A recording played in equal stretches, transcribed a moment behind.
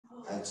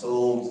I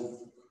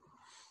told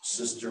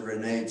Sister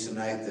Renee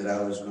tonight that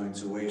I was going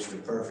to waste a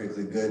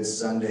perfectly good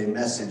Sunday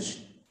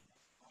message,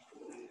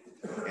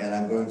 and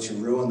I'm going to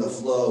ruin the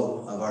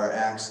flow of our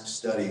Acts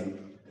study.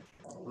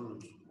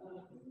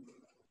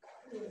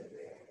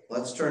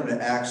 Let's turn to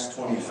Acts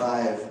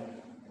 25,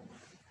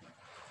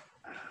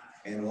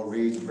 and we'll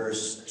read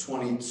verse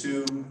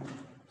 22. And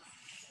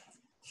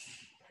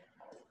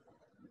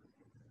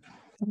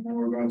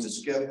we're going to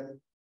skip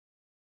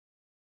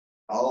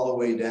all the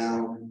way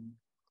down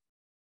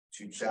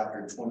to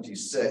chapter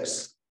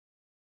 26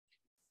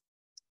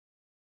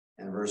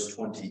 and verse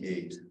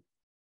 28.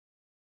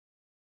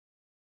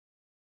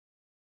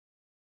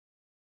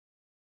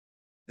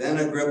 Then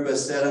Agrippa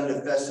said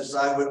unto Festus,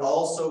 I would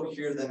also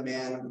hear the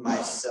man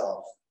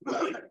myself.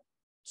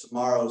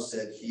 Tomorrow,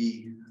 said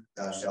he,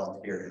 thou shalt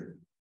hear him.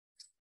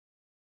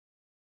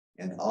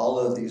 And all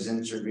of these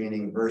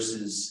intervening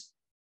verses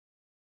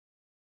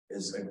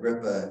is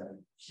Agrippa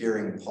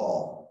hearing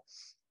Paul.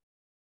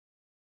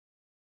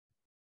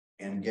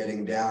 And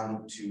getting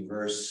down to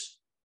verse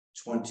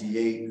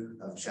 28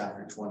 of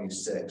chapter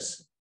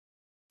 26.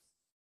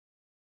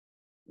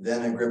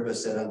 Then Agrippa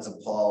said unto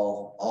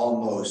Paul,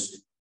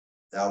 almost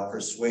thou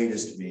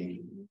persuadest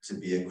me to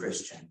be a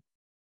Christian.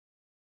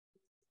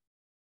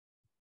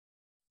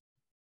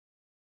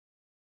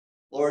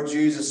 Lord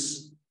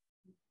Jesus,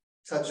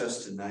 touch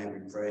us tonight,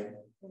 we pray.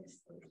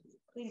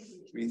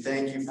 We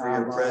thank you for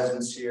your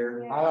presence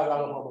here.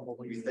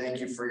 We thank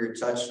you for your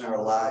touch in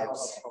our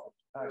lives.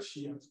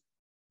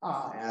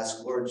 I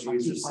ask, Lord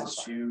Jesus,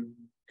 that you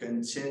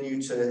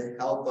continue to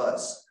help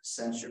us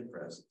sense your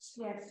presence.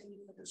 Yes.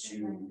 That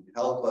you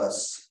help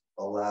us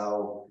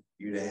allow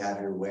you to have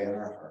your way in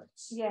our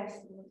hearts. Yes.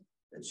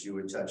 That you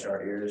would touch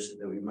our ears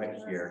that we might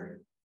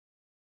hear,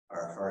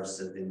 our hearts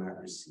that they might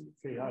receive.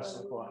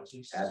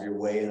 Have your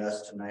way in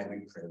us tonight, we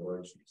pray,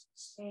 Lord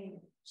Jesus.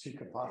 Amen.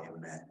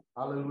 Amen.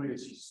 Hallelujah,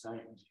 Jesus.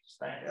 Thank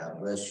you. God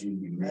bless you.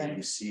 You may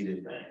be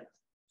seated.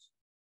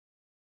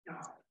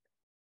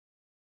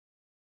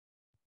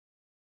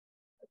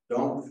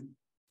 Don't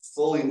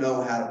fully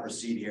know how to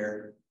proceed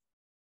here.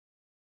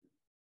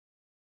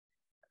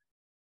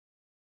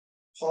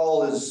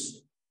 Paul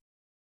is,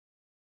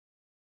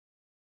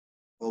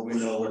 well, we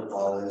know what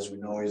Paul is. We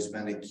know he's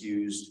been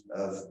accused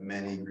of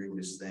many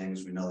grievous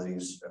things. We know that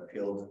he's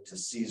appealed to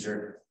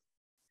Caesar.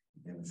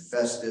 And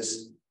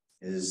Festus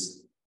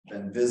has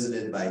been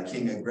visited by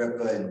King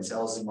Agrippa and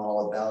tells him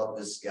all about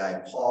this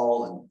guy,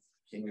 Paul. And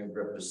King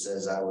Agrippa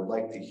says, I would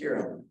like to hear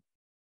him.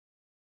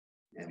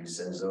 And he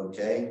says,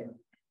 okay.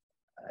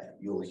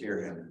 You'll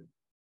hear him.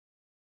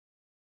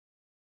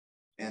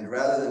 And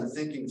rather than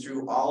thinking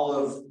through all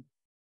of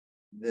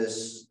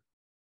this,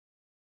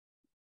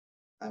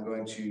 I'm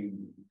going to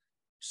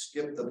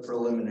skip the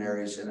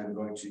preliminaries and I'm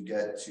going to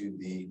get to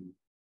the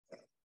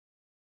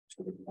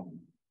point.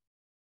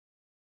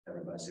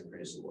 Everybody say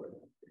praise the Lord.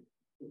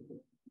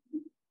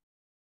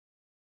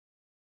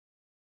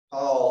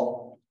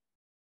 Paul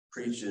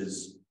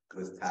preaches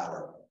with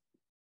power,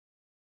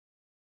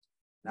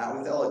 not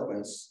with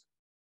eloquence,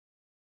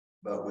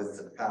 but with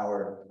the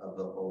power of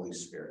the Holy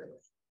Spirit.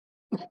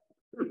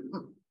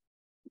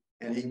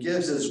 And he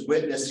gives his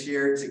witness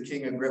here to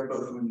King Agrippa,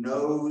 who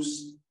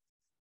knows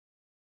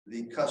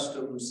the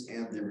customs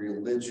and the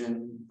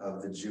religion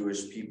of the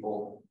Jewish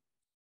people.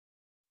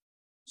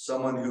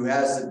 Someone who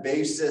has the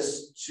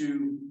basis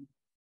to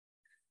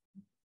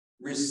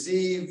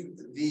receive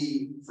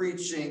the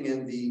preaching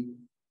and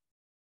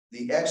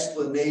the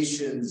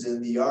explanations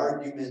and the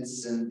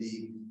arguments and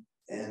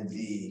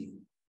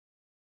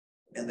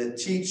the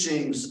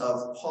teachings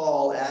of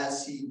Paul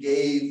as he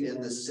gave in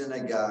the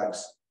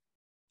synagogues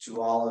to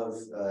all of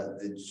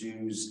the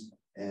Jews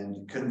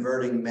and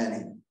converting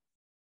many.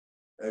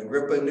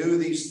 Agrippa knew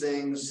these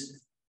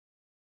things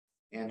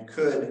and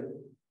could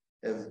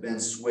have been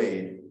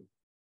swayed.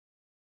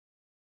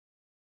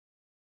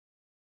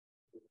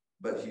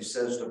 But he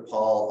says to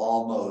Paul,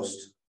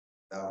 almost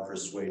thou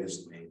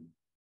persuadest me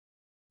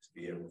to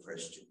be a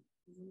Christian.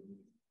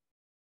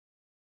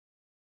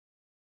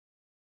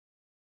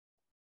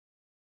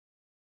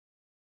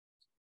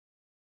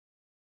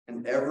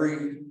 And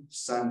every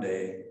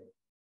Sunday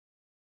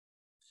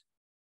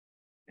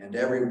and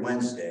every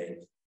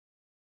Wednesday,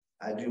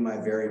 I do my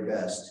very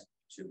best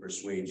to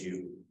persuade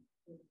you.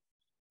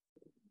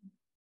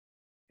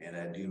 And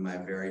I do my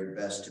very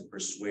best to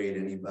persuade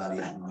anybody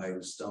who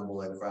might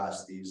stumble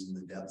across these in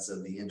the depths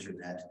of the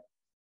internet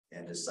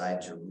and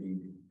decide to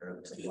read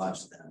or to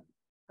watch them.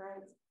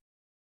 Right.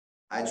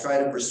 I try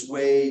to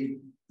persuade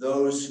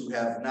those who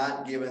have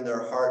not given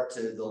their heart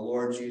to the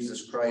Lord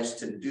Jesus Christ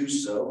to do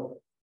so,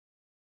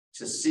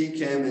 to seek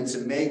him and to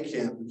make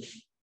him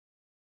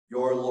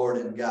your Lord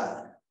and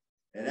God.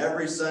 And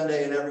every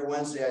Sunday and every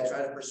Wednesday, I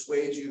try to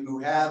persuade you who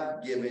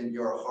have given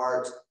your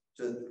heart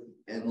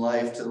in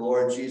life to the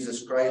Lord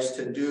Jesus Christ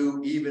to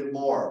do even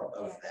more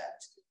of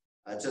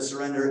that, to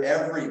surrender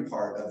every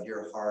part of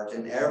your heart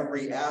and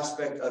every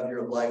aspect of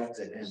your life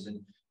to him.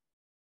 And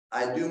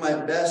I do my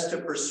best to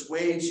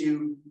persuade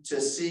you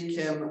to seek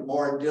him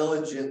more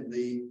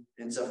diligently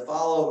and to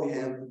follow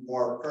him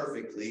more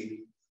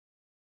perfectly,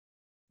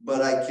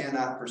 but I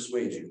cannot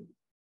persuade you.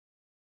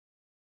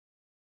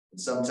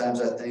 And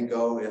sometimes I think,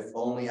 oh, if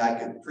only I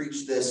could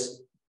preach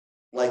this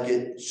like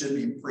it should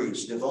be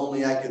preached. If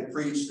only I could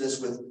preach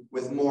this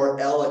with more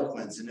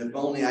eloquence, and if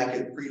only I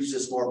could preach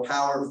this more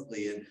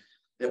powerfully, and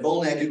if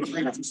only I could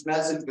preach this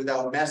message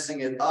without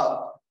messing it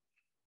up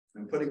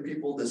and putting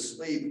people to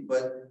sleep.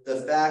 But the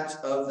fact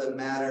of the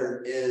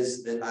matter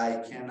is that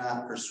I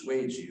cannot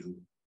persuade you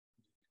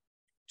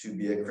to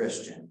be a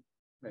Christian.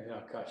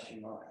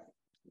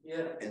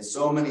 Yeah. And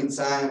so many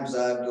times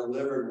I've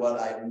delivered what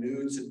I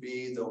knew to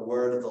be the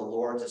word of the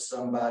Lord to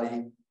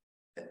somebody,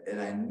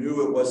 and I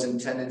knew it was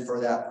intended for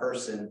that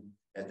person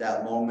at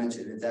that moment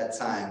and at that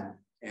time,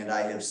 and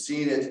I have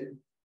seen it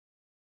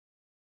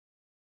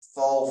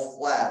fall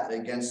flat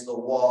against the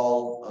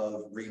wall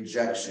of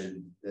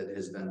rejection that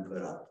has been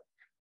put up.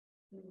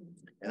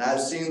 And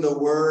I've seen the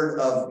word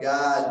of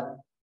God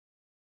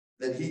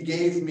that he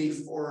gave me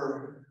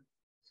for,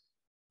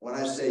 when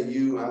I say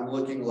you, I'm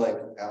looking like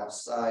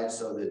outside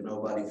so that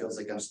nobody feels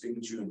like I'm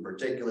speaking to you in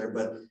particular,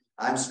 but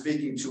I'm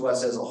speaking to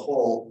us as a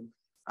whole.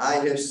 I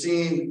have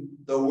seen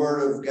the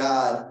word of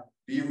God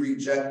be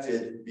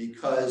rejected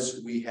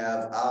because we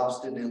have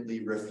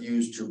obstinately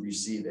refused to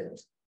receive it.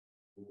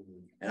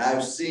 And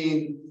I've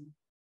seen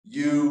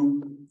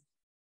you,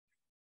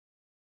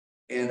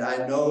 and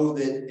I know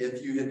that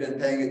if you had been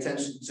paying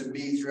attention to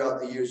me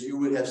throughout the years, you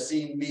would have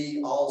seen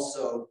me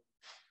also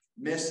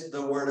miss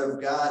the word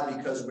of God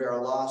because we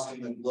are lost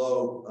in the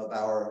glow of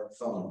our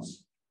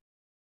phones.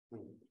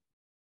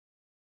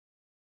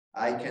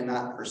 I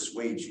cannot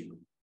persuade you.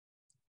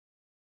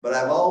 But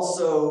I've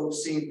also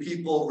seen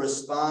people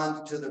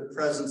respond to the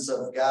presence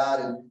of God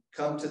and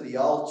come to the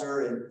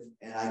altar,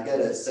 and I get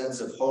a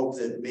sense of hope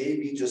that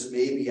maybe, just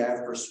maybe,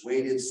 I've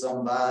persuaded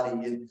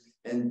somebody,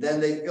 and then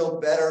they feel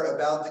better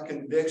about the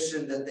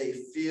conviction that they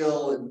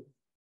feel,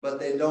 but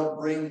they don't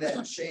bring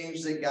that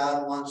change that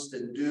God wants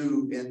to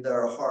do in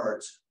their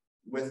heart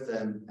with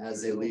them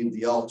as they leave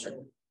the altar.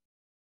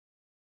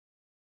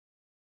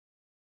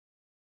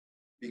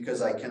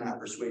 Because I cannot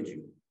persuade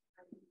you.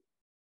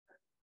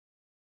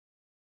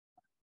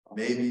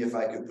 Maybe if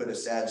I could put a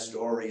sad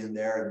story in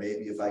there, and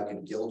maybe if I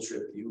could guilt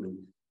trip you, and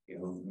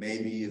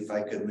maybe if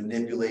I could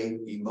manipulate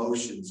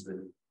emotions, but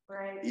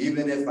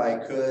even if I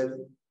could,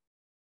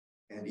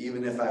 and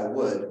even if I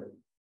would,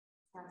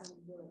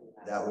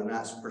 that would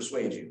not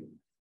persuade you.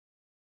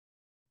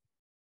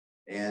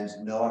 And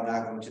no, I'm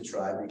not going to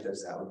try,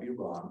 because that would be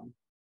wrong.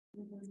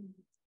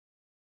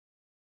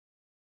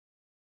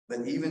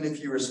 But even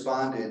if you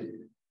responded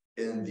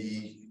in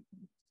the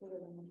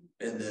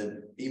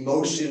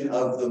emotion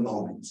of the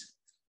moment,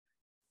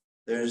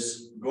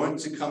 there's going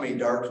to come a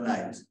dark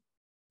night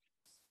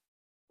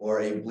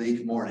or a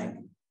bleak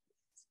morning.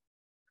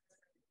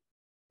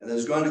 And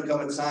there's going to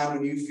come a time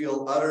when you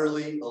feel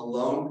utterly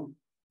alone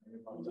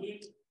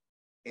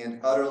and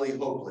utterly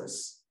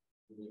hopeless.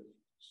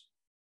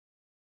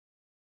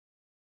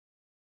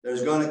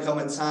 There's going to come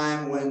a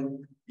time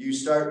when you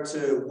start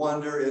to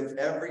wonder if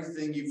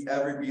everything you've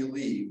ever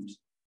believed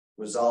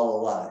was all a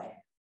lie.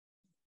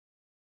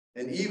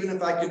 And even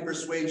if I could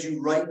persuade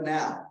you right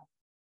now,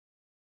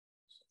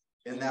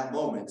 in that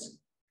moment,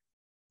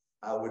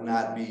 I would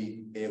not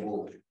be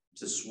able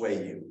to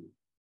sway you.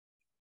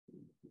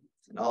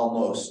 And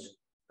almost,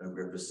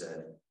 Agrippa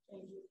said,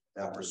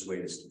 thou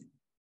persuadest me.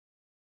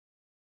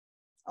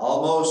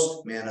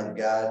 Almost, man of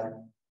God.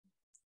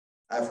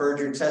 I've heard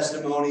your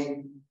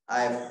testimony.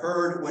 I've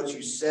heard what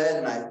you said,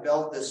 and I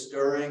felt the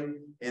stirring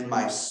in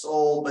my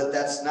soul, but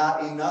that's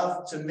not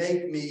enough to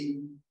make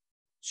me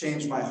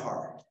change my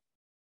heart.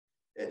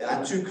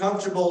 I'm too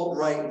comfortable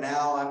right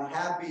now. I'm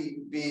happy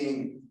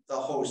being the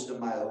host of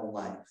my own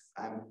life.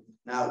 I'm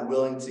not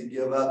willing to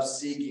give up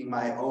seeking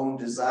my own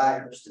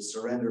desires, to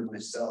surrender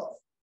myself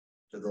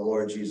to the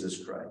Lord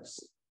Jesus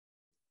Christ.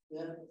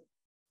 Yeah.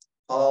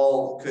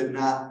 Paul could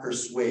not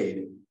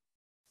persuade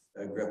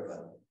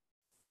Agrippa.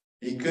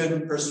 He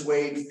couldn't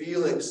persuade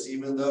Felix,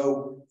 even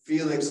though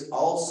Felix,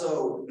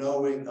 also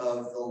knowing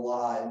of the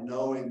law and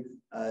knowing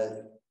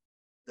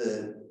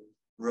the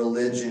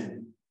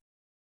religion,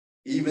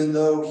 even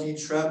though he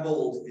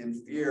trembled in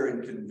fear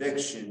and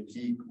conviction,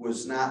 he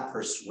was not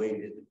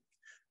persuaded.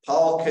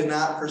 Paul could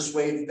not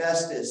persuade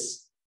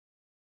Festus.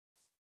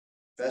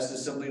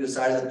 Festus simply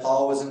decided that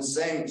Paul was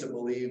insane to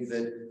believe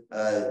that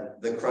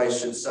the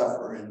Christ should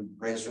suffer and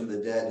rise from the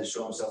dead to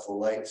show himself a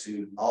light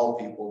to all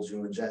people,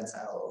 Jew and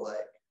Gentile alike.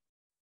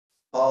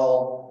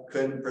 Paul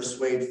couldn't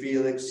persuade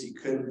Felix, he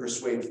couldn't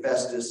persuade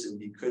Festus,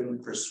 and he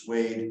couldn't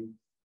persuade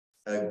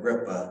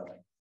Agrippa.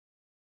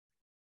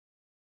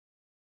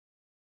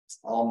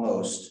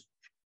 Almost,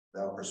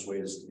 thou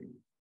persuadest me.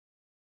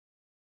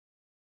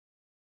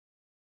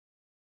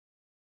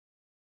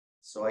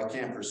 So I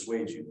can't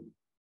persuade you.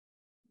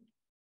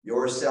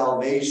 Your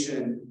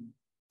salvation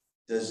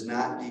does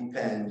not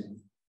depend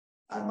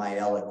on my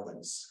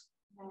eloquence.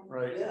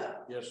 Right. Yeah.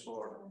 Yes,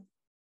 Lord.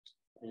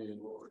 Yes,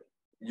 Lord.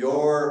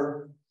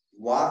 Your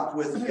walk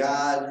with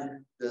God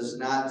does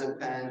not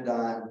depend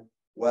on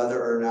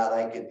whether or not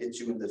I can hit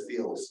you in the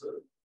feels.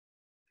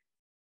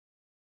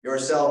 Your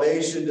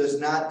salvation does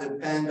not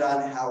depend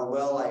on how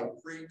well I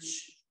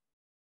preach,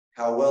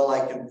 how well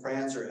I can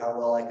prance, or how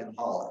well I can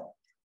holler.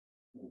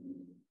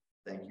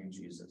 Thank you,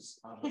 Jesus.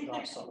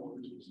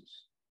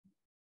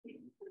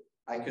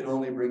 I can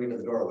only bring it to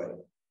the doorway.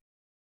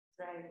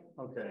 Right.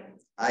 Okay.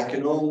 I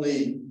can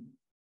only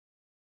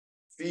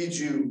feed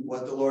you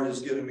what the Lord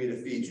has given me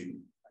to feed you.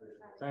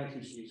 Thank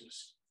you,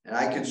 Jesus. And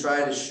I can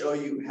try to show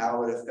you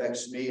how it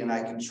affects me, and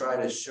I can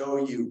try to show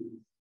you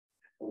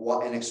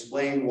what and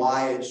explain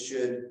why it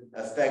should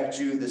affect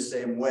you the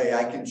same way.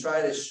 I can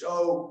try to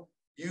show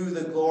you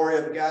the glory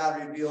of God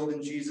revealed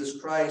in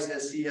Jesus Christ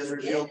as he has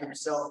revealed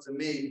himself to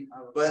me,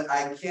 but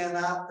I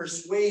cannot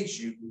persuade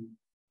you.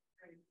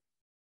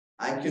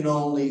 I can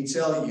only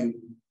tell you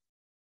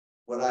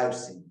what I've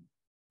seen.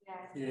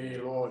 Yeah,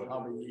 Lord,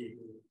 hallelujah.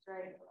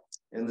 Right.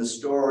 In the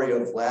story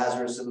of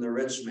Lazarus and the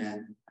rich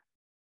man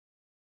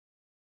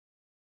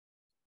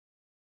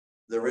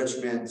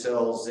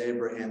tells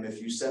Abraham,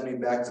 if you send me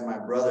back to my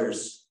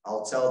brothers,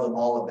 I'll tell them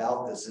all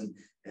about this.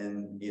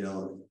 And you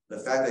know, the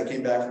fact that I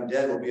came back from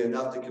dead will be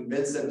enough to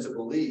convince them to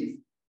believe.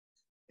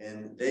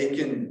 And they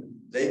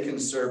can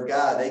serve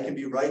God, they can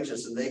be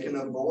righteous, and they can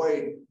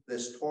avoid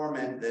this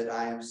torment that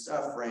I am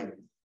suffering.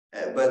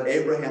 But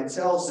Abraham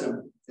tells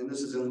him, and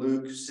this is in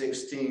Luke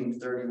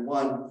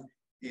 16:31,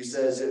 he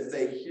says, if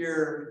they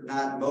hear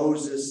not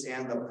Moses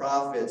and the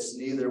prophets,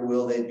 neither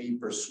will they be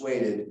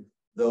persuaded,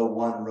 though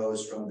one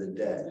rose from the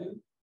dead.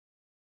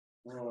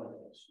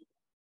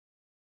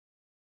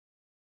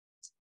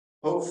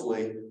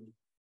 Hopefully,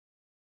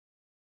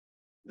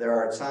 there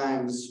are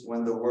times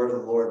when the word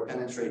of the Lord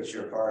penetrates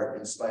your heart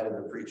in spite of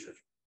the preacher.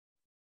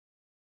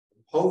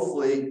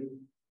 Hopefully,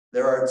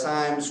 there are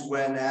times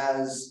when,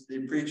 as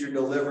the preacher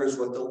delivers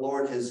what the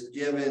Lord has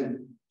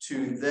given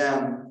to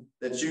them,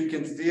 that you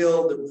can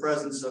feel the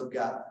presence of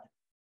God.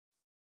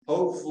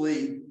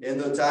 Hopefully, in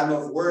the time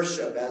of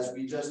worship, as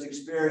we just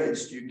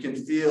experienced, you can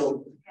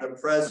feel the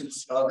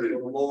presence of the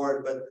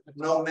Lord. But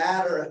no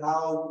matter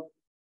how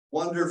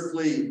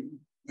wonderfully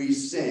we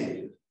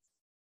sing,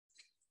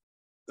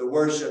 the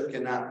worship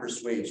cannot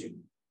persuade you.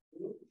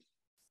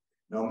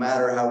 No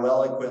matter how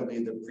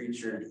eloquently the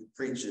preacher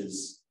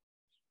preaches,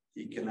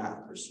 he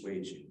cannot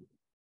persuade you.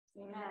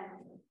 Amen.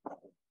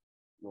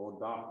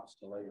 Lord, darkness,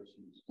 the light of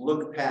Jesus.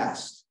 Look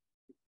past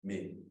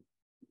me.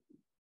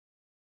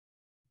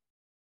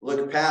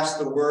 Look past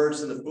the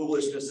words and the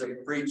foolishness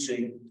of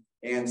preaching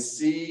and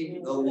see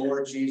the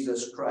Lord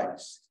Jesus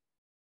Christ,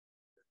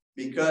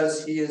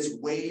 because he is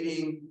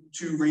waiting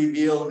to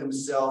reveal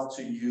himself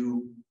to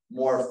you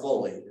more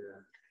fully.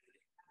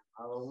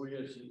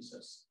 Hallelujah,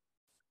 Jesus.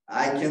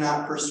 I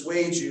cannot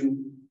persuade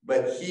you,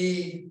 but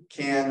he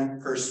can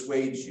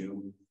persuade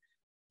you.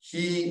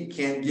 He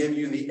can give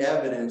you the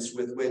evidence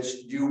with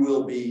which you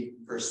will be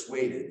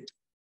persuaded.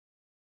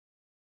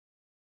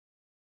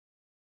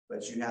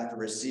 But you have to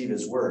receive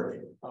his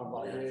word.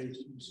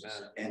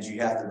 And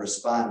you have to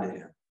respond to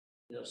him.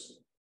 Yes.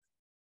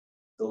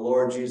 The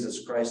Lord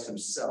Jesus Christ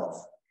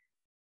himself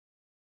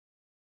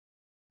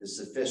is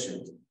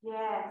sufficient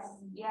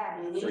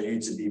for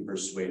you to be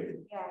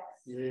persuaded.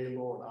 Yeah,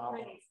 Lord.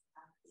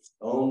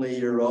 Only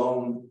your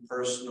own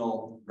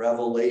personal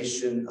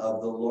revelation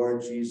of the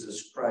Lord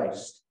Jesus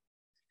Christ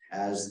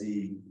as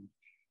the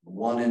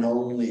one and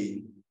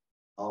only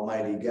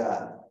Almighty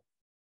God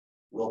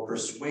will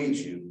persuade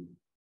you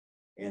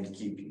and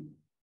keep you.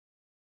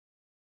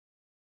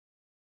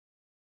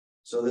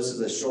 So this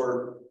is a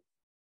short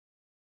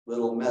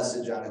little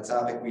message on a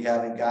topic we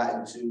haven't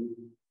gotten to,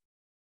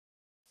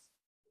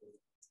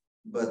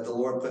 but the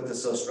Lord put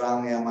this so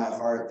strongly on my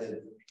heart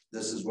that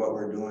this is what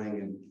we're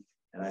doing,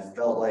 and I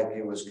felt like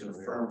it was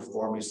confirmed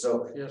for me.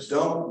 So yes,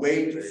 don't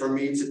wait for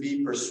me to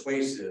be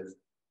persuasive,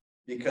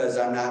 because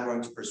I'm not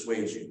going to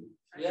persuade you.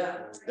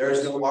 Yeah. There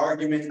is no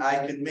argument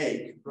I can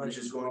make which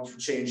is going to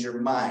change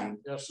your mind,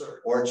 yes,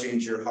 sir, or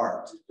change your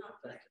heart.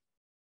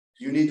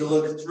 You need to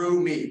look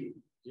through me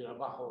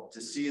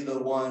to see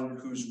the one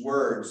whose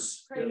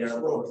words you are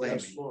proclaiming.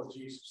 Yes, Lord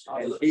Jesus.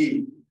 And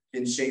he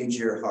can change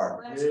your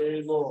heart.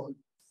 Yeah, Lord.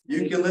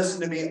 You can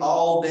listen to me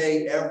all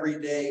day, every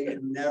day,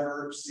 and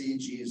never see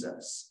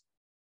Jesus.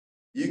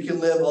 You can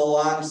live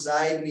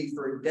alongside me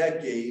for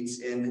decades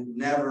and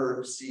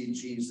never see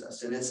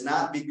Jesus. And it's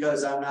not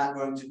because I'm not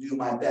going to do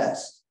my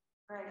best.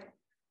 Right.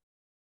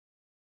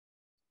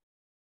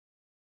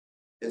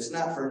 It's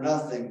not for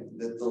nothing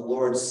that the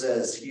Lord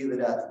says, he that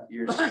hath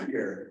ears to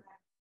hear,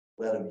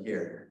 let him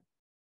hear.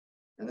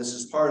 And this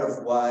is part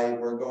of why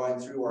we're going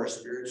through our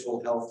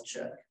spiritual health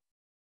check.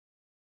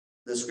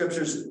 The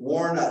scriptures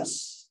warns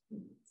us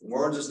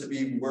to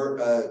be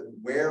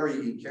wary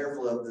and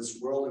careful of this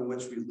world in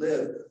which we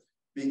live,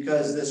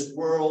 because this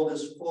world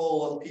is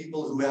full of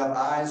people who have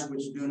eyes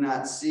which do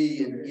not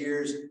see and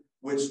ears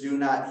which do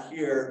not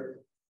hear,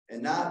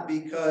 and not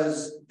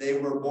because they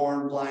were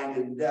born blind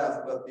and deaf,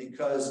 but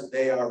because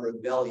they are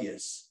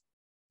rebellious,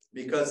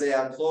 because they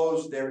have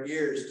closed their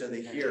ears to the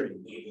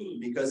hearing,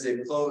 because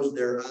they've closed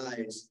their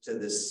eyes to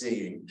the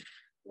seeing.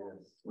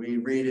 We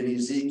read in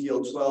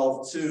Ezekiel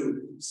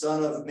 12:2,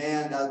 Son of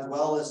man, thou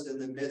dwellest in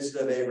the midst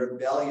of a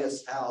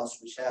rebellious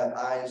house, which have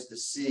eyes to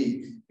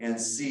see and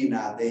see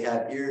not. They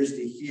have ears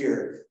to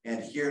hear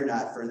and hear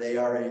not, for they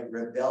are a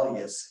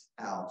rebellious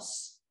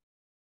house.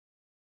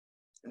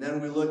 And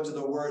then we look to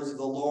the words of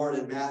the Lord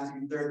in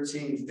Matthew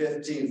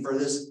 13:15, for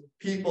this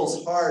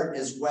people's heart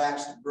is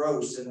waxed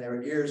gross, and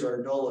their ears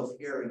are dull of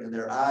hearing, and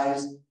their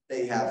eyes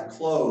they have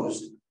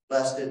closed,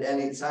 lest at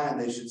any time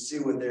they should see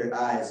with their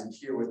eyes and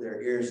hear with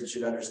their ears and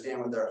should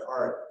understand with their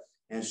heart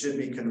and should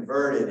be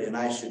converted, and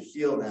I should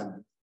heal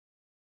them.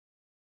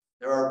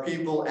 There are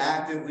people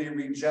actively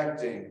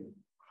rejecting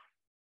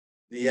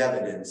the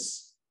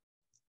evidence.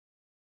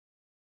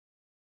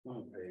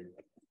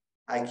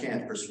 I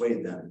can't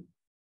persuade them.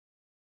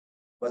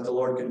 But the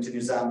Lord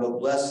continues on, but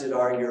blessed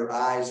are your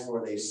eyes,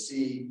 for they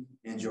see,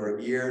 and your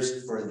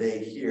ears, for they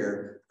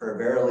hear. For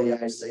verily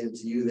I say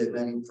unto you that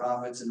many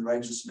prophets and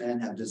righteous men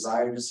have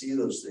desired to see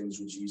those things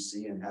which ye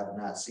see and have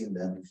not seen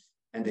them,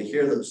 and to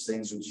hear those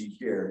things which ye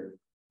hear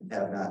and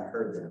have not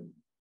heard them.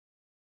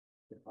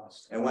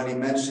 And when he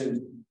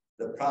mentioned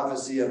the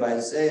prophecy of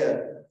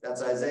Isaiah,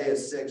 that's Isaiah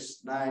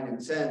 6:9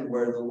 and 10,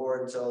 where the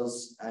Lord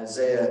tells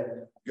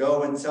Isaiah,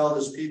 go and tell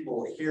this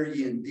people, hear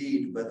ye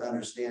indeed, but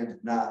understand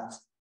not.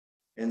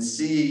 And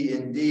see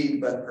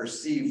indeed, but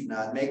perceive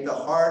not. Make the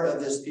heart of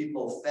this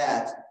people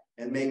fat,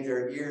 and make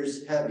their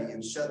ears heavy,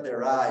 and shut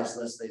their eyes,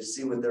 lest they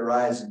see with their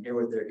eyes and hear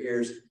with their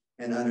ears,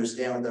 and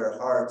understand with their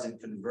hearts, and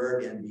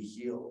convert and be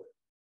healed.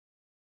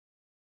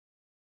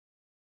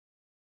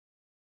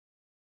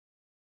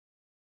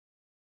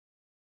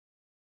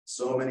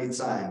 So many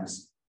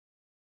times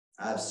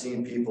I've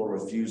seen people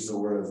refuse the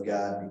word of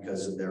God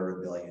because of their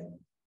rebellion.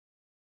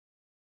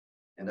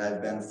 And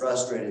I've been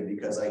frustrated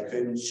because I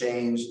couldn't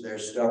change their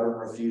stubborn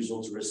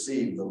refusal to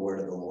receive the word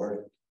of the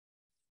Lord.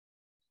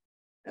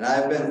 And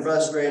I've been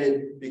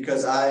frustrated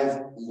because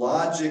I've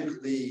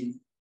logically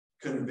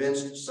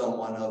convinced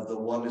someone of the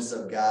oneness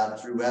of God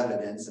through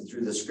evidence and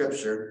through the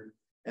scripture.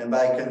 And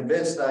by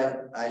convinced,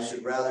 I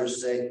should rather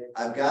say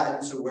I've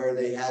gotten to where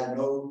they had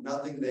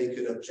nothing they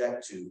could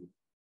object to,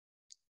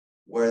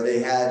 where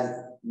they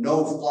had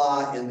no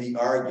flaw in the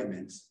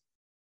argument.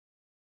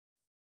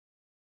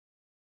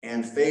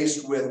 And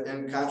faced with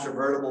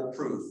incontrovertible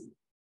proof,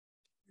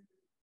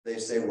 they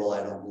say, well,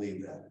 I don't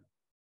believe that.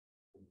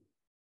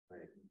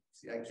 Right.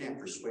 See, I can't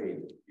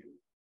persuade you.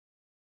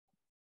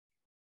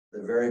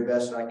 The very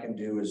best I can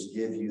do is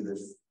give you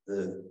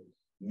the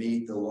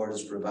meat the Lord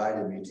has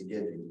provided me to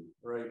give you.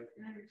 Right.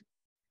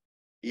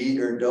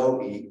 Eat or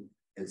don't eat,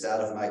 it's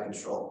out of my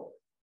control.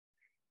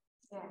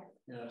 Yeah.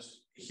 Yes.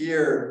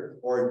 Hear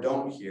or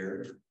don't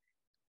hear,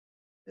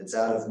 it's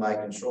out of my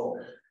control.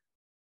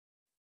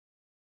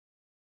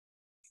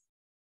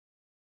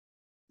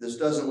 This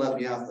doesn't let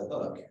me off the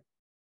hook.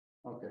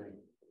 Okay.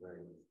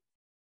 Right.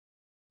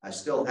 I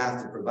still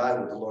have to provide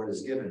what the Lord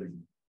has given me.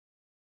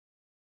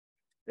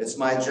 It's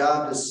my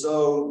job to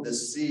sow the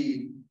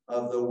seed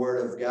of the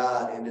word of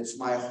God, and it's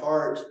my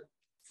heart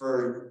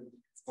for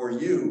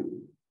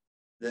you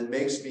that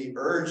makes me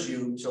urge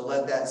you to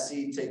let that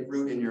seed take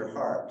root in your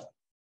heart.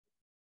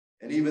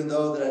 And even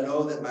though that I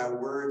know that my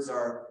words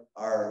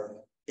are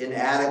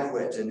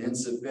inadequate and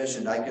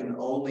insufficient, I can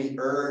only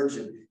urge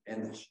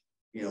and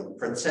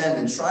pretend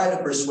and try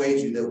to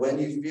persuade you that when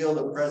you feel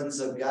the presence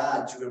of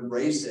God, to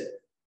embrace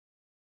it.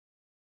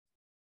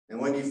 And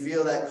when you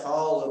feel that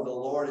call of the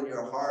Lord in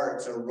your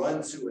heart, to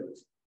run to it.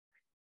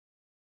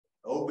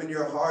 Open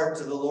your heart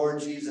to the Lord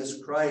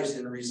Jesus Christ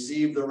and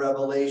receive the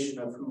revelation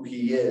of who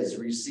he is.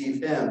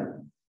 Receive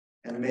him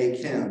and make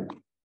him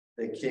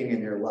the king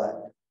in your life.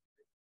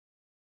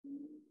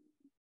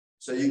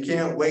 So you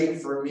can't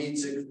wait for me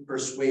to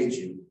persuade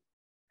you.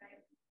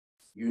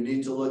 You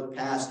need to look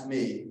past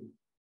me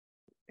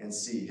and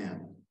see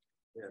him.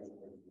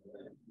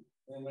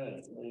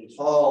 Amen.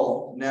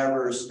 Paul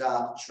never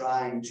stopped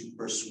trying to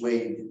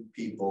persuade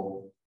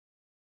people,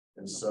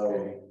 and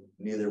so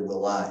neither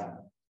will I.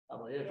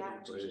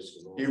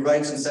 He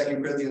writes in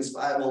 2 Corinthians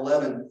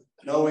 5:11,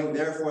 knowing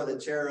therefore the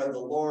terror of the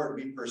Lord,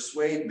 we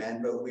persuade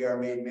men, but we are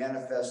made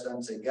manifest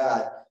unto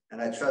God, and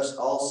I trust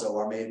also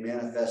are made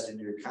manifest in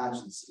your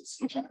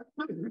consciences.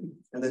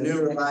 And the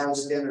New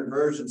Revised Standard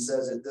Version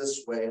says it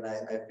this way, and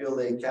I feel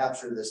they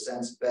capture the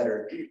sense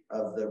better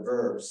of the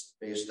verbs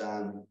based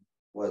on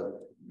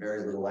what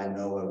very little I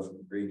know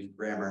of Greek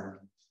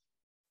grammar.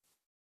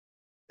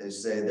 They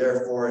say,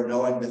 therefore,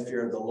 knowing the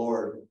fear of the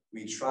Lord,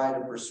 we try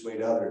to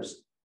persuade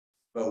others,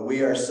 but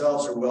we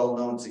ourselves are well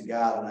known to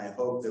God, and I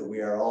hope that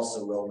we are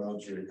also well known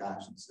to your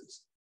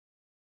consciences.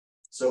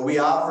 So we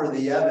offer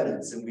the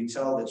evidence, and we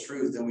tell the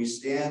truth, and we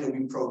stand and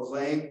we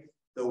proclaim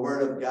the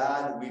word of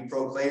God. We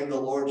proclaim the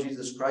Lord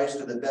Jesus Christ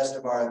to the best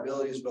of our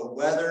abilities, but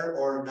whether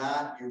or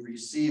not you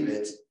receive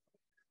it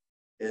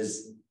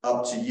is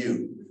up to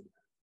you.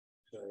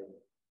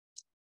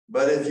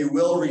 But if you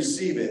will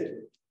receive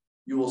it,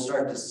 you will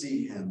start to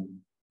see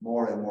him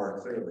more and more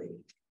clearly.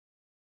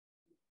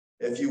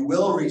 If you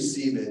will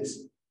receive it,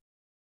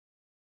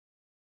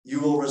 you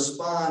will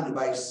respond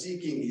by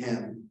seeking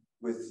him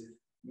with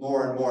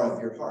more and more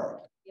of your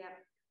heart. Yeah.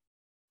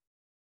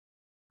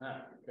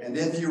 And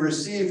if you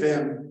receive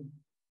him,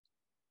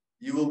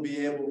 you will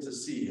be able to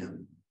see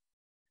him.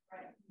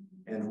 Right.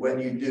 And when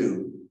you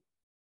do,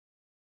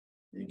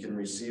 you can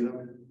receive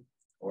him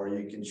or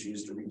you can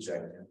choose to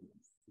reject him.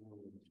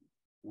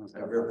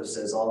 Agrippa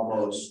says,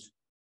 almost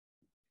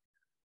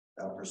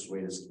thou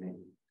persuadest me.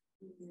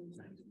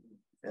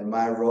 And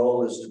my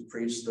role is to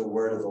preach the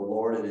word of the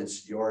Lord, and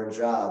it's your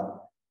job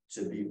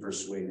to be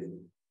persuaded.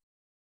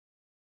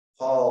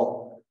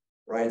 Paul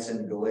writes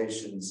in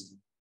Galatians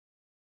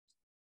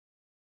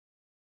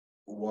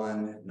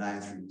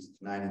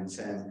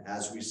 1:9-10,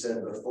 as we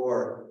said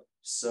before,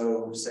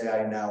 so say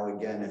I now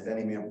again, if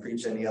any man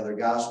preach any other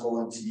gospel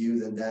unto you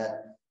than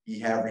that ye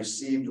have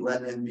received,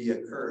 let him be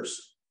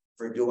accursed.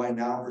 For do I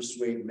now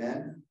persuade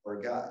men or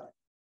God?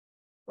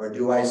 Or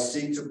do I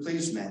seek to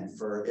please men?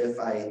 For if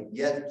I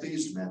yet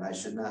pleased men, I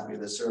should not be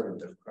the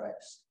servant of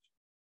Christ.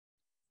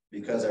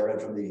 Because I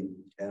read from the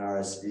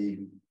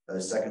NRSV a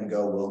second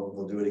ago,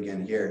 we'll do it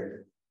again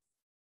here.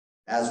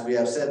 As we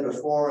have said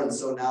before, and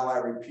so now I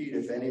repeat,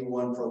 if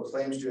anyone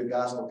proclaims to you a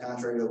gospel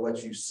contrary to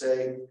what you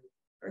say,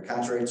 or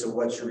contrary to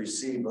what you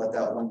receive, let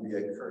that one be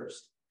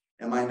accursed.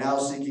 Am I now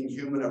seeking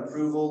human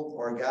approval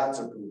or God's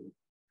approval?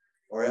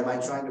 Or am I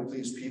trying to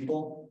please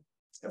people?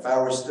 If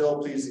I were still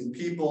pleasing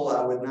people,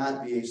 I would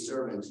not be a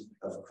servant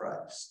of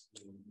Christ.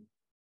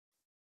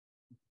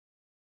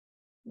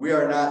 We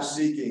are not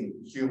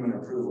seeking human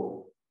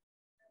approval.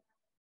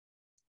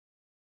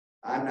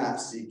 I'm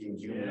not seeking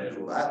human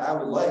approval. I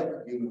would like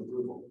human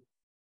approval.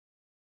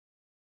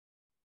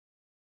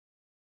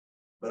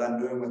 But I'm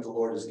doing what the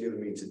Lord has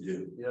given me to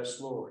do. Yes,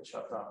 Lord.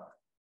 Shut up.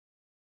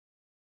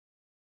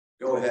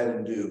 Go ahead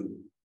and do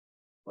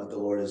what the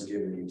Lord has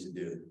given you to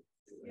do.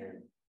 Yeah.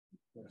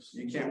 Yes.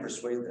 You can't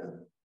persuade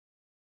them.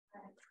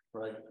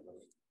 Right.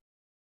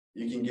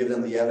 You can give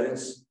them the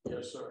evidence.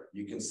 Yes, sir.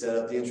 You can set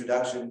up the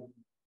introduction.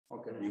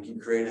 Okay. You can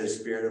create a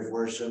spirit of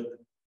worship.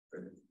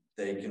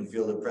 They can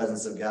feel the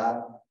presence of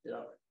God.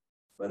 Yeah.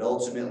 But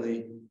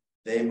ultimately,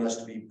 they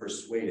must be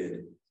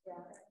persuaded. Yeah.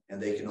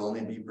 And they can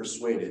only be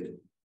persuaded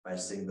by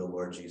seeing the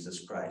Lord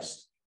Jesus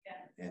Christ.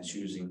 Yeah. And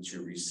choosing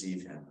to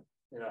receive him.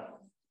 Yeah.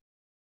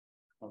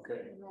 Okay.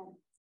 Amen.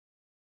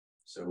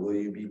 So will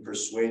you be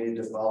persuaded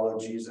to follow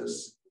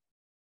Jesus?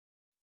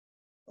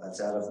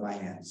 That's out of my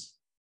hands.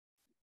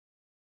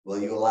 Will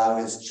you allow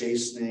his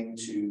chastening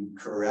to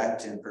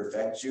correct and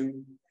perfect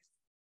you?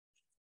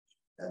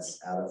 That's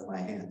out of my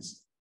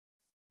hands.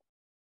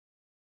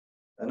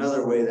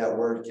 Another way that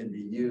word can be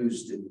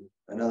used,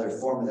 another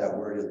form of that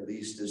word at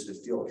least, is to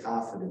feel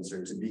confidence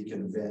or to be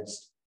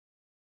convinced.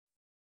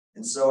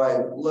 And so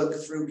I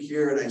look through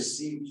here and I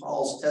see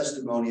Paul's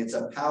testimony. It's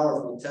a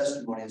powerful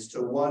testimony. It's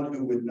to one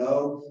who would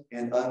know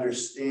and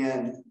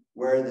understand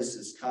where this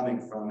is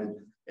coming from.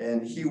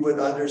 And he would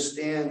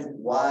understand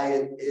why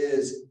it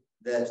is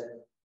that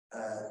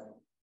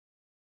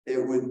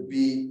it would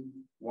be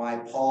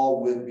why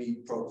Paul would be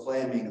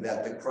proclaiming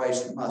that the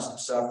Christ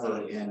must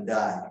suffer and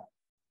die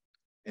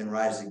and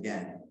rise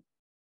again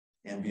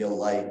and be a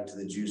light to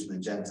the Jews and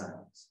the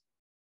Gentiles.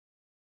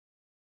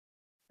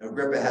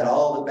 Agrippa had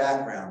all the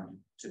background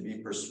to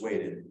be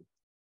persuaded,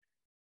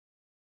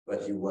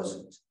 but he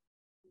wasn't.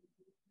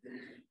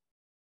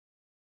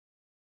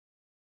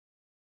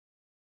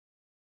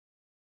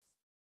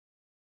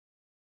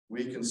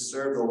 We can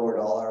serve the Lord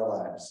all our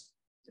lives,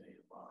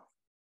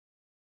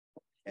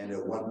 and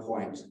at one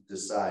point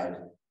decide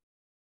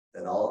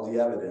that all of the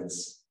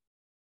evidence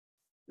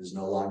is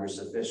no longer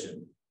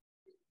sufficient.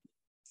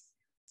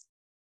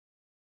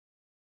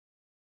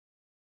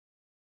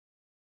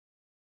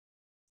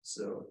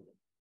 So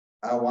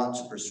I want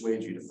to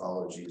persuade you to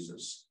follow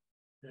Jesus.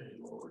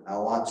 I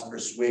want to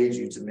persuade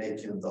you to make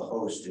him the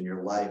host in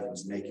your life and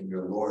to make him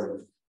your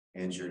Lord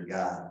and your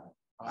God.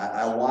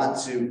 I want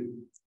to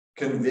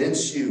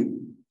convince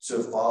you to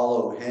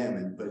follow him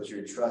and put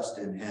your trust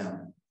in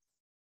him.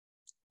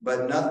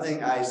 But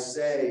nothing I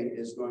say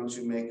is going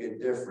to make a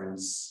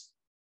difference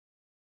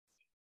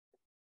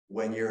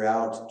when you're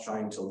out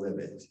trying to live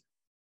it.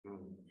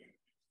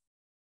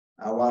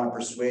 I want to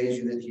persuade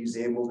you that he's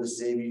able to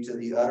save you to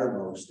the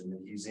uttermost and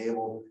that he's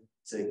able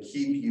to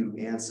keep you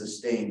and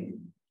sustain you.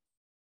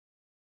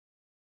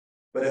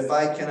 But if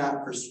I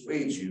cannot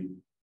persuade you,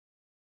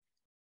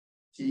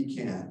 he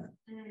can.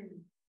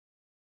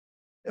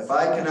 If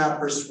I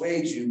cannot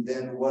persuade you,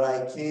 then what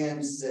I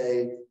can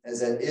say is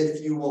that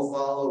if you will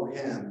follow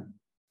him,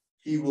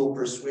 he will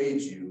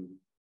persuade you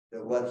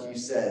that what he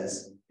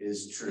says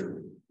is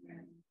true.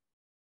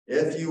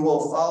 If you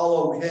will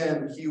follow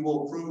him, he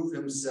will prove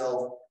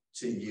himself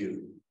to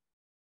you.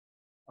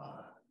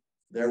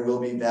 There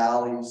will be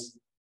valleys,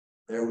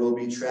 there will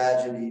be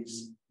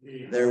tragedies,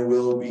 there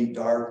will be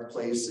dark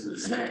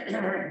places.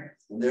 And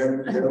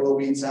there will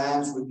be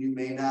times when you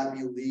may not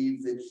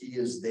believe that he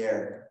is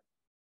there.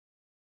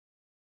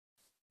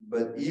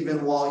 But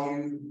even while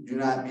you do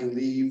not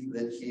believe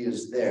that he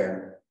is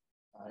there,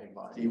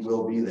 he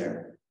will be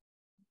there.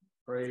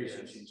 Praise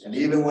Jesus. And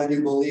even when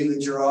you believe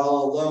that you're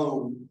all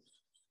alone,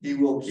 he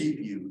will keep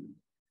you.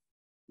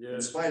 Yes.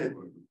 in spite of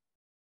you.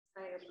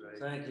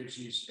 Thank you,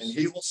 Jesus. And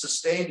he will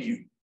sustain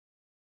you,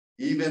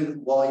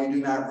 even while you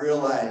do not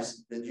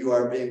realize that you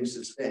are being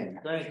sustained.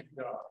 Thank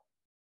you, God.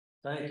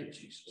 Thank you,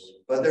 Jesus.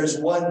 But there's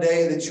one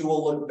day that you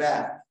will look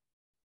back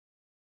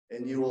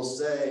and you will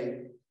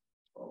say,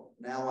 well,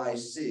 now I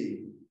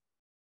see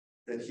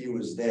that he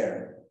was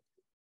there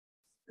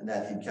and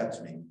that he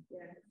kept me.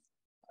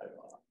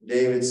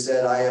 David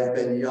said, I have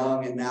been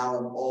young and now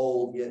am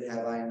old, yet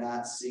have I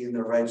not seen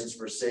the righteous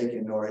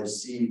forsaken, nor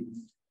his seed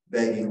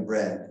begging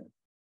bread.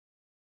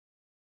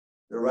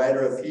 The writer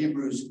of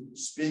Hebrews,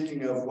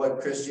 speaking of what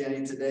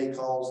Christianity today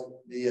calls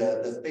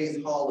the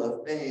Faith Hall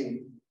of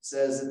Fame,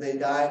 says that they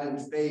died in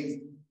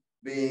faith,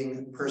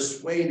 being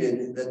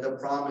persuaded that the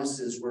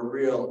promises were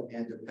real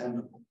and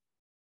dependable.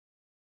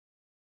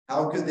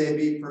 How could they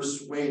be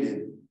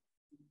persuaded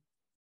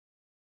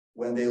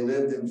when they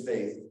lived in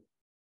faith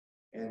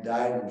and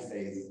died in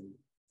faith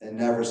and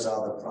never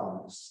saw the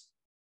promise?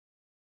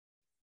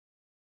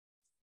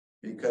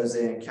 Because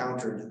they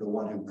encountered the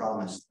one who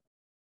promised.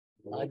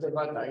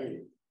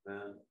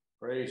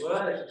 Praise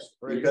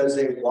because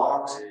they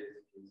walked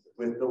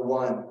with the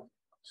one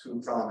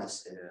who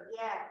promised it.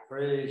 Yeah.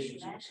 Praise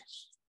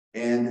Jesus.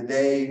 And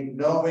they,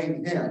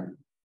 knowing him,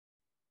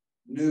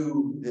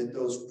 knew that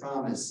those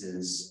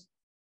promises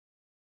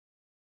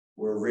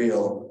were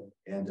real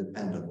and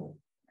dependable.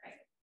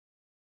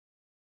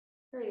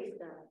 Praise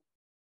God.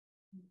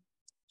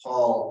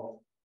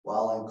 Paul,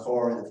 while in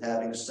Corinth,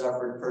 having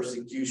suffered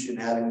persecution,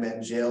 having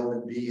been jailed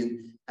and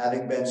beaten,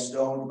 having been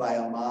stoned by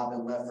a mob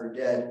and left for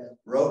dead,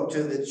 wrote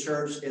to the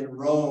church in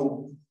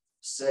Rome,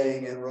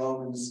 saying in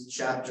Romans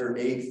chapter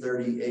 8,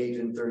 38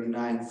 and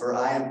 39, for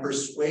I am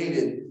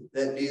persuaded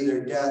that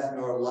neither death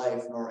nor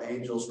life, nor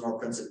angels, nor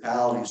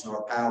principalities,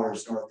 nor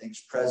powers, nor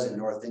things present,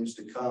 nor things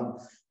to come,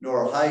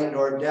 nor height,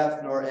 nor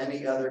depth, nor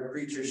any other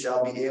creature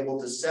shall be able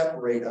to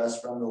separate us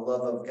from the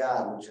love of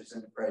God, which is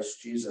in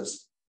Christ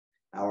Jesus,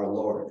 our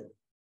Lord.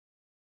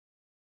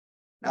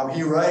 Now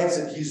he writes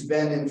that he's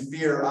been in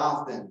fear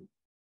often,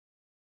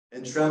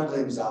 and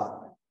tremblings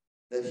often,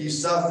 that he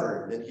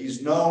suffered, that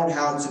he's known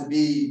how to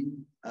be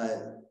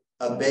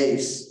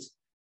abased,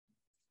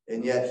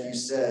 and yet he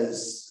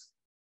says,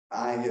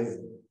 I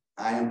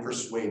am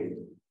persuaded.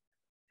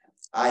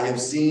 I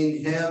have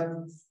seen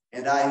him,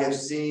 and I have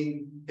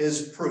seen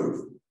his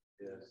proof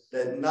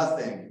that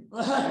nothing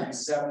can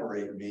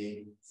separate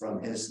me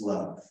from his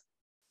love.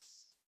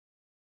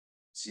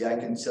 See, I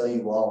can tell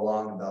you all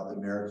along about the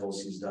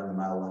miracles he's done in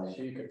my life.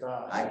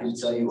 I can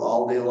tell you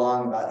all day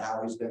long about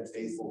how he's been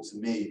faithful to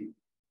me.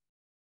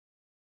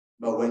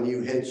 But when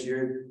you hit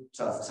your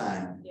tough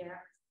time,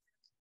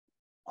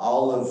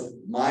 all of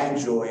my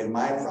joy and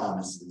my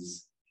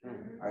promises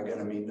are going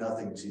to mean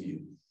nothing to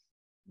you.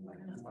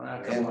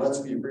 And let's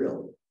be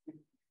real.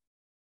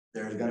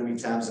 There's going to be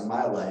times in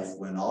my life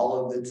when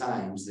all of the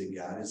times that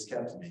God has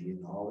kept me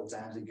and all the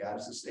times that God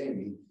has sustained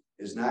me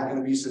is not going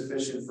to be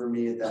sufficient for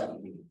me at that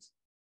moment.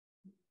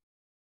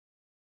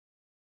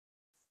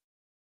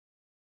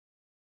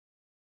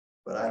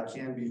 But I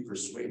can be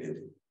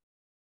persuaded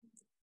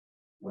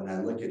when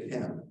I look at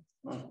him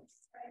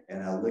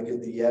and I look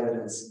at the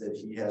evidence that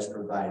he has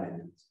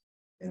provided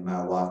in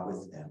my walk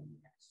with him.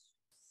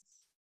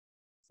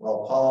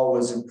 While Paul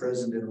was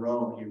imprisoned in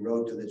Rome, he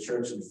wrote to the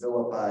church in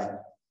Philippi,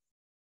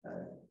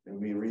 and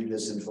we read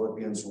this in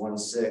Philippians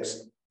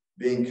 1:6,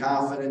 being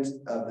confident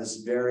of this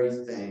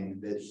very thing,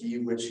 that he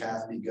which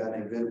hath begun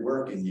a good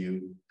work in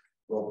you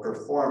will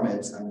perform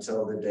it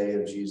until the day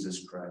of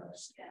Jesus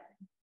Christ.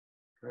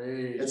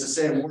 It's the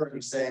same word.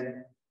 He's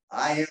saying,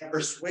 I am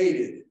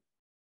persuaded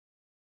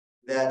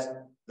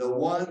that the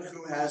one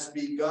who has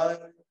begun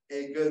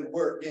a good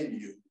work in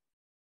you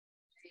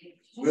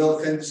will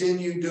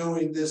continue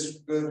doing this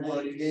good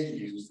work in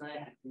you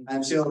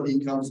until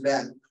he comes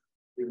back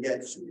to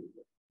get you.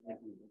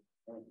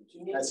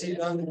 Has he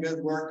done the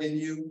good work in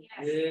you?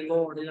 Yeah,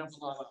 Lord.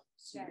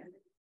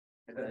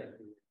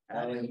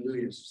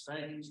 Hallelujah.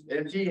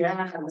 If he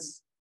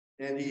has,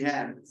 and he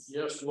has.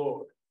 Yes,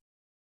 Lord.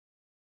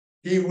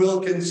 He will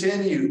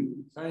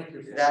continue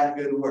that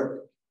good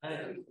work.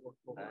 Thank you.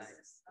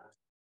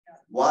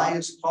 Why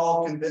is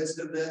Paul convinced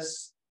of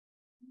this?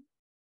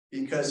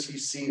 Because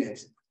he's seen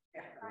it.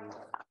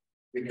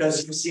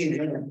 Because he's seen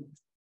him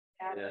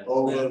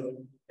over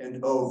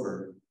and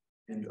over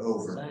and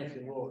over. Thank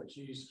you, Lord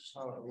Jesus.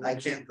 I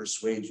can't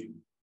persuade you.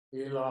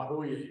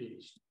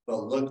 Praise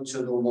But look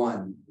to the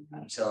one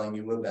I'm telling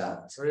you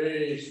about.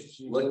 Jesus.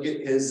 Look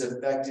at his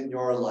effect in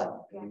your life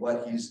and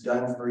what he's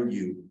done for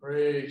you.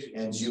 Praise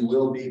and you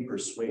will be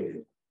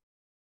persuaded.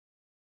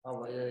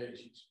 Hallelujah,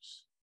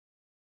 Jesus.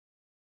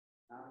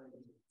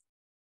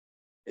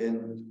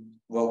 In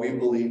what we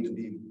believe to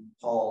be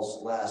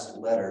Paul's last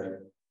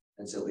letter,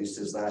 it's at least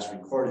his last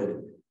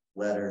recorded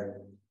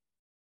letter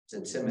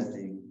to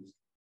Timothy,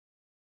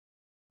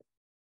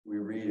 we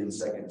read in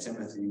 2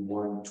 Timothy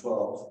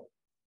 1:12.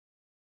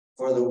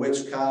 For the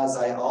which cause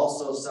I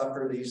also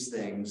suffer these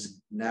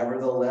things,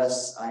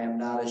 nevertheless I am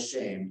not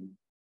ashamed,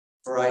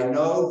 for I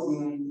know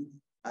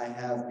whom I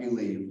have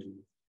believed,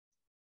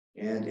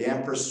 and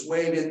am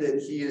persuaded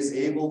that he is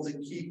able to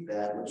keep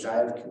that which I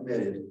have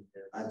committed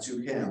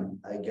unto him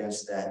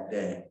against that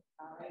day.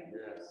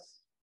 Yes.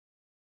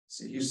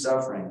 See, he's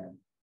suffering.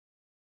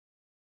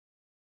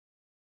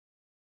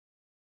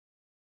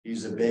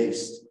 He's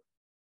abased.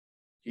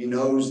 He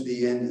knows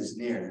the end is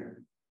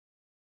near,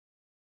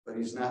 but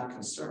he's not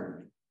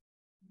concerned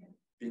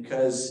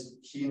because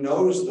he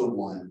knows the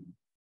one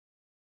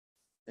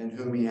in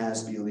whom he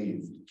has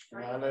believed.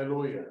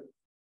 Hallelujah.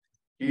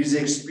 He's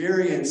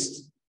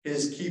experienced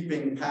his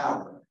keeping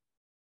power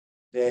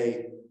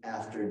day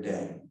after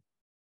day.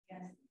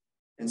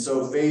 And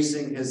so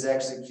facing his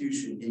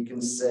execution, he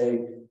can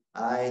say,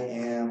 I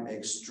am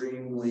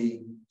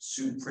extremely,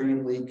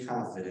 supremely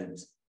confident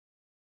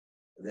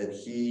that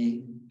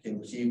he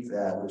can keep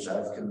that which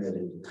I've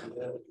committed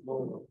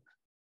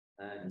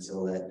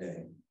until that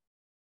day.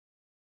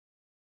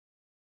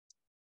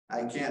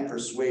 I can't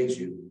persuade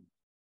you.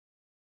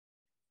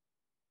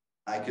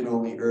 I can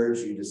only urge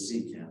you to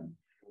seek him.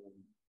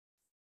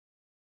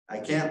 I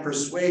can't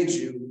persuade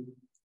you,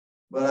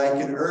 but I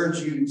can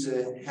urge you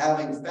to,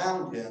 having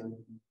found him,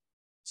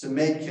 to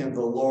make him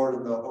the Lord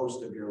and the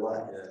host of your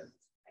life.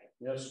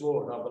 Yes,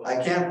 Lord.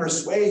 I can't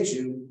persuade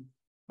you,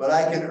 but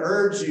I can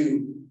urge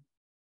you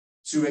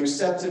to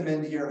accept him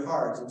into your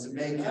heart and to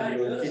make him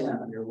your King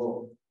and your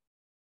Lord.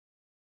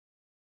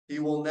 He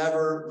will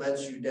never let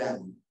you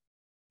down.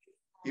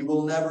 He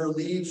will never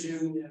leave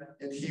you,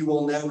 and he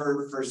will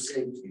never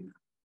forsake you.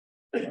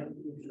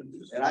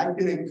 And I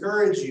can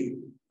encourage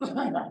you,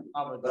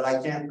 but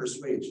I can't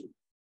persuade you.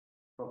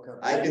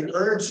 I can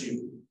urge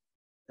you,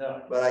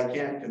 but I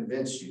can't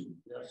convince you.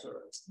 Yes,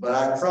 sir. But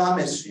I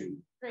promise you,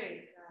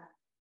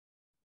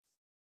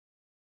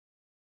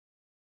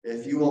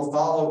 if you will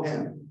follow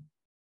him,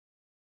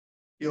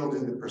 he'll do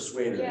the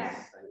persuading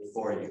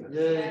for you.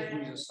 Yay,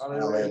 Jesus.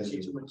 Hallelujah.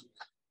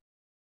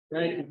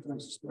 Thank you,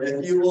 Jesus.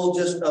 If you will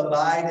just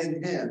abide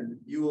in him,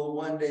 you will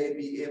one day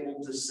be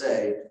able to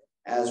say,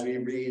 as we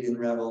read in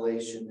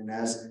Revelation and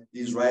as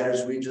these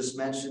writers we just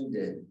mentioned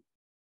did,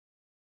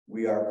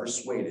 we are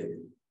persuaded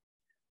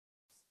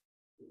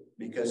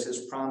because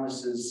his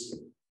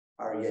promises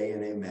are yea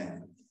and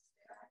amen.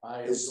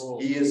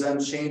 He is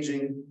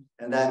unchanging,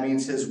 and that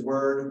means his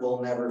word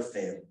will never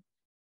fail.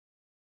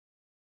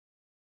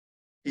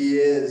 He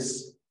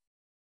is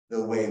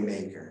the way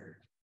maker.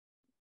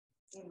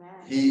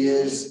 Amen. He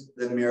is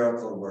the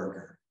miracle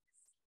worker.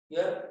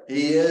 Yeah.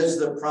 He is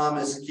the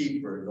promise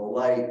keeper, the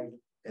light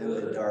in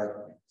the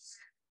darkness.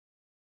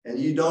 And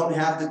you don't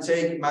have to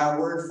take my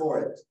word for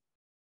it.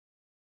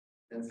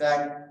 In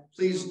fact,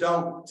 please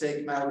don't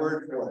take my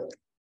word for it.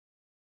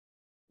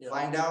 Yeah.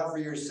 Find out for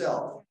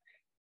yourself.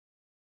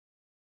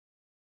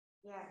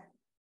 Yeah.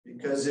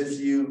 Because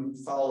if you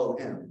follow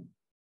him,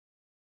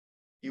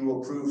 he will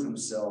prove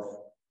himself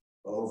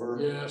over.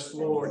 Yes,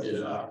 Lord.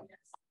 Yeah.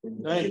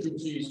 Thank you,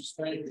 Jesus.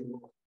 Thank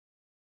you,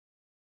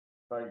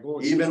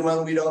 Lord. Even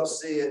when we don't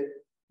see it,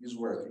 he's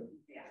working.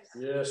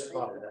 Yes,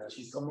 Father.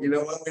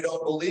 Even when we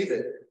don't believe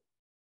it,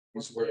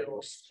 he's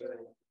working.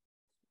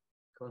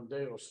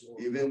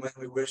 Even when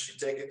we wish he'd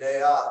take a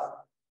day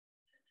off,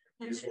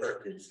 he's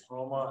working.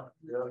 Oh my.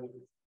 Yeah.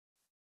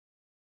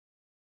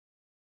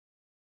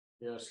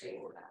 Yes,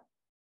 Lord.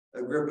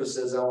 Agrippa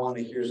says, I want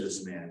to hear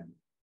this man.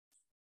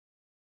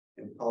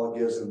 And Paul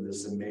gives him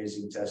this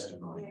amazing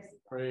testimony.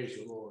 Praise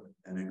the Lord.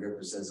 And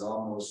Agrippa says,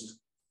 almost,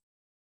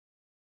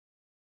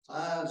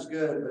 it's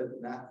good,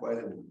 but not quite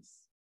enough.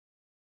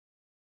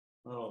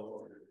 Oh,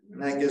 Lord.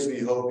 And that gives me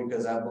hope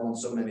because I've blown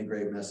so many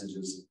great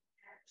messages.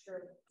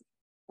 Sure.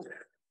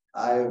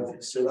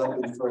 I've stood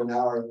up for an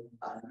hour.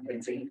 I'm not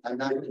going to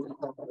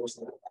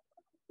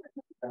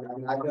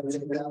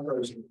take that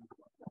person.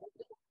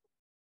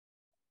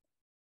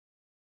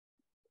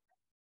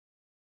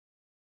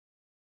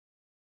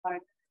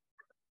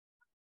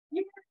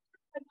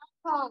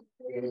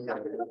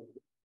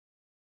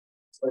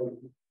 So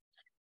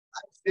I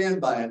stand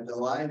by it,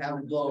 though. I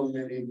haven't blown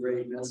many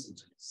great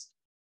messages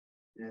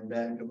and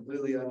been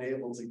completely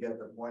unable to get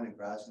the point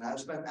across. And I've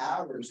spent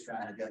hours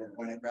trying to get the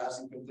point across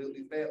and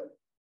completely failed.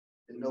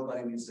 And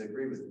nobody needs to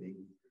agree with me.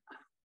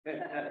 But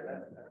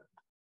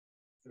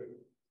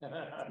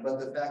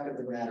the fact of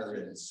the matter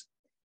is,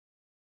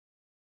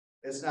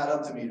 it's not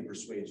up to me to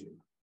persuade you.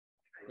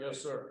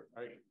 Yes, sir.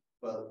 Right.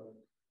 But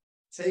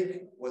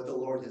take what the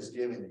Lord has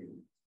given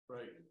you.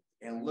 Right.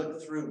 And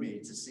look through me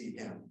to see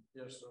him.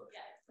 Yes, sir.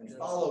 And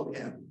follow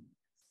him.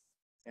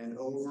 And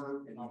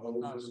over and over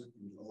and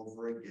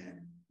over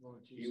again,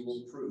 he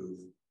will prove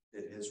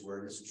that his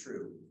word is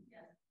true.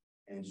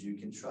 And you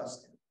can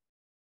trust him.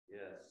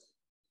 Yes.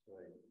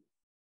 Right.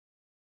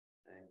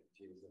 Thank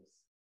you, Jesus.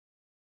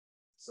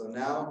 So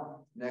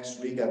now, next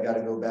week, I've got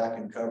to go back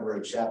and cover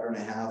a chapter and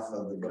a half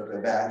of the book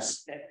of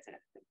Acts.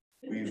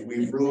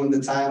 We've ruined the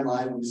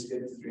timeline. We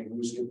skipped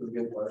the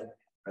good part,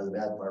 or the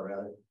bad part,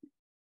 rather.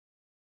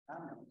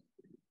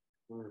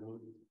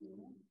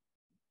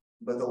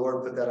 But the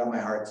Lord put that on my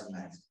heart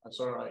tonight. That's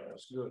all right.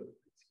 That's good.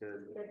 That's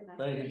good.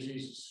 Thank you,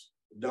 Jesus.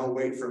 Don't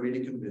wait for me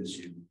to convince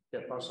you.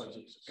 Yeah,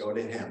 Jesus. Go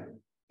to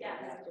him.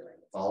 Yeah.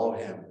 Follow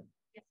him.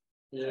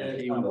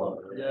 Yes, He will.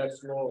 yes,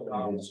 Lord.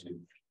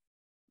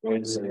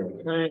 Great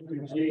Savior. Thank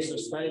you,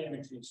 Jesus. Thank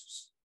you,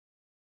 Jesus.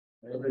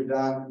 Brother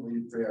Don, will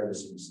you pray our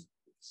dismissal?